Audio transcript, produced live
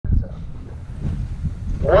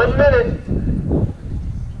1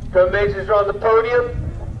 minute. Drum majors are on the podium.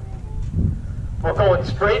 We're going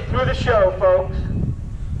straight through the show, folks.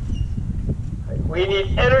 We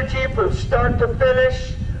need energy from start to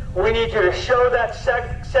finish. We need you to show that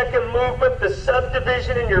second movement, the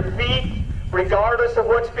subdivision in your feet, regardless of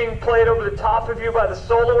what's being played over the top of you by the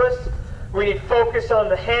soloist. We need focus on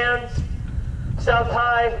the hands. South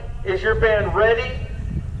High, is your band ready?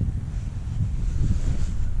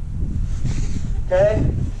 Okay,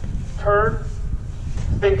 turn.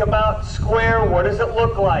 Think about square, what does it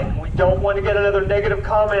look like? We don't want to get another negative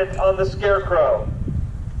comment on the scarecrow.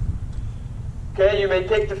 Okay, you may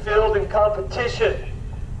take the field in competition.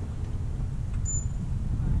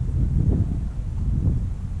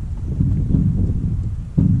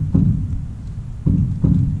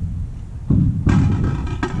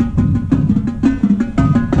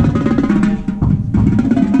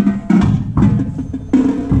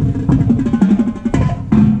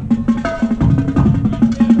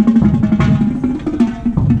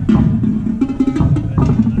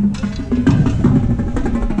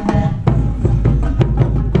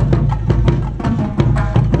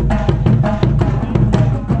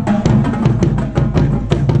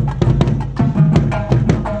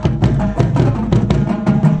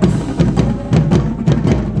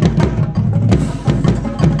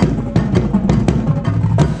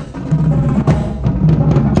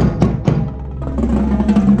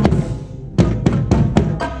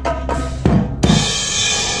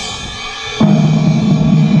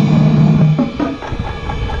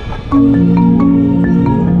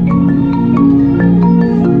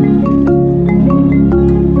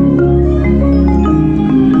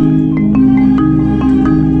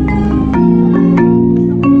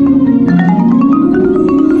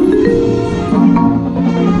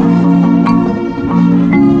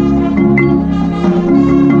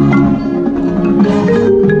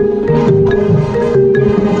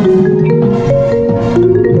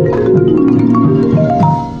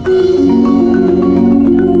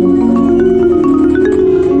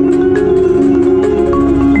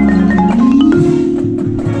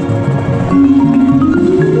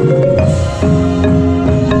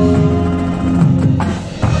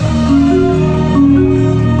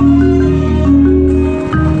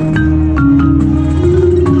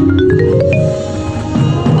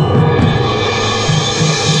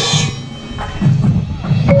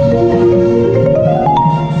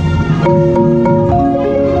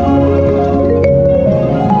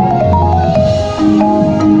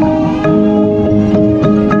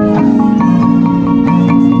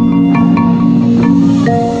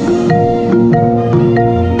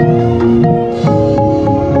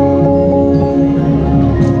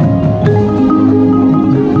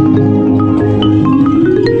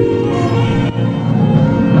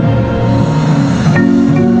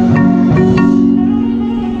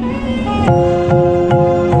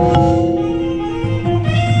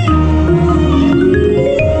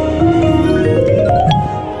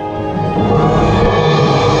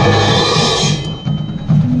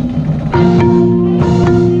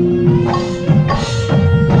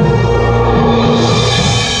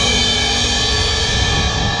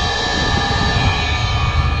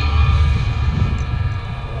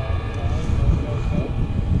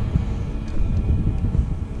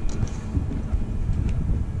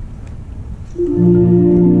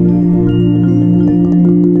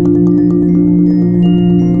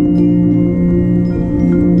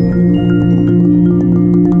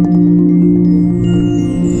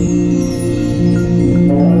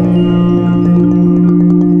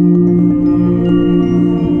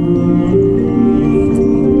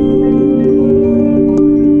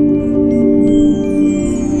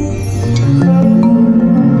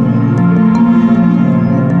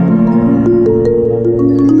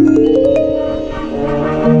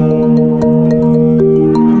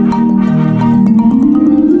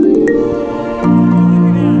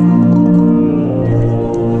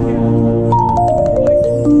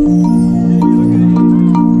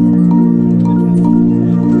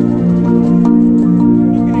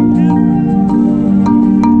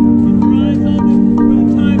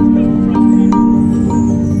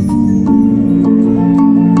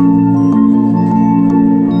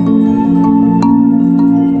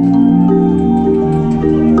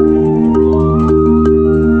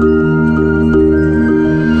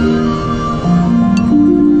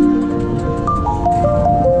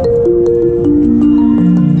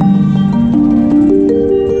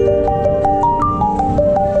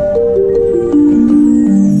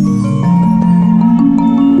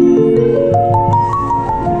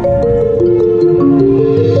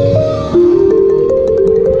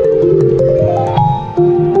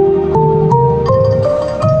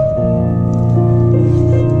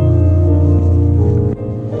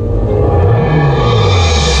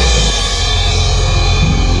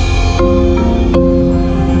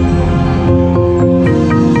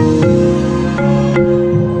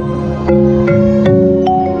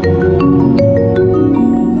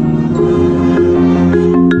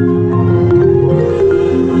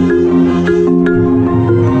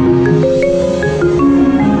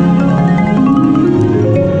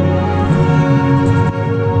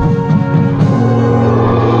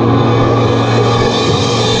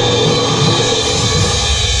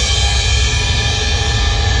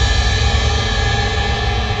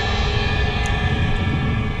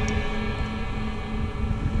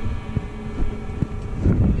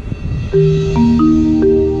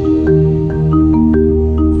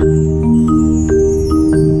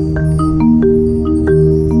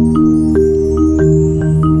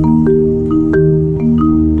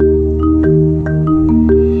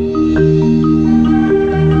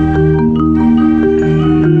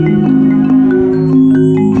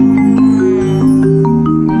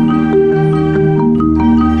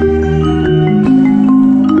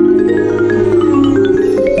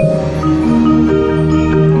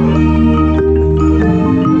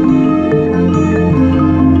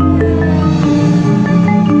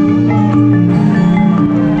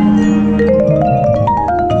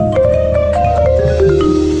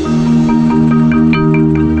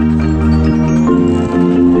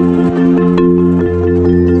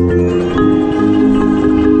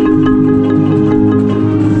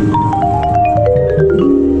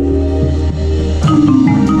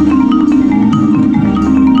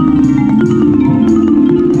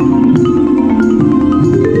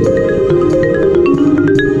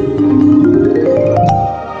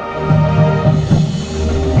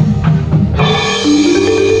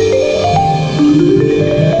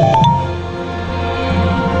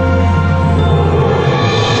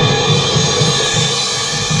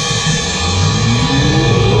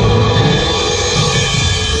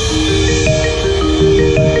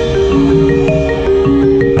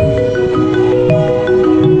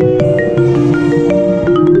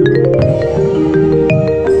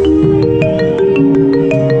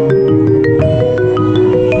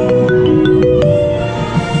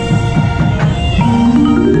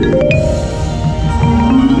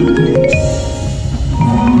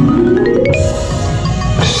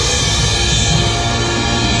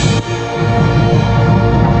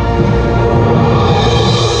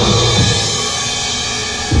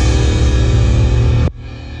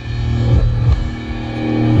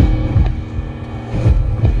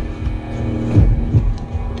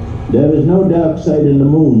 There is no dark side in the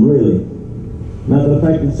moon, really. Matter of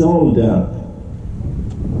fact, it's all dark.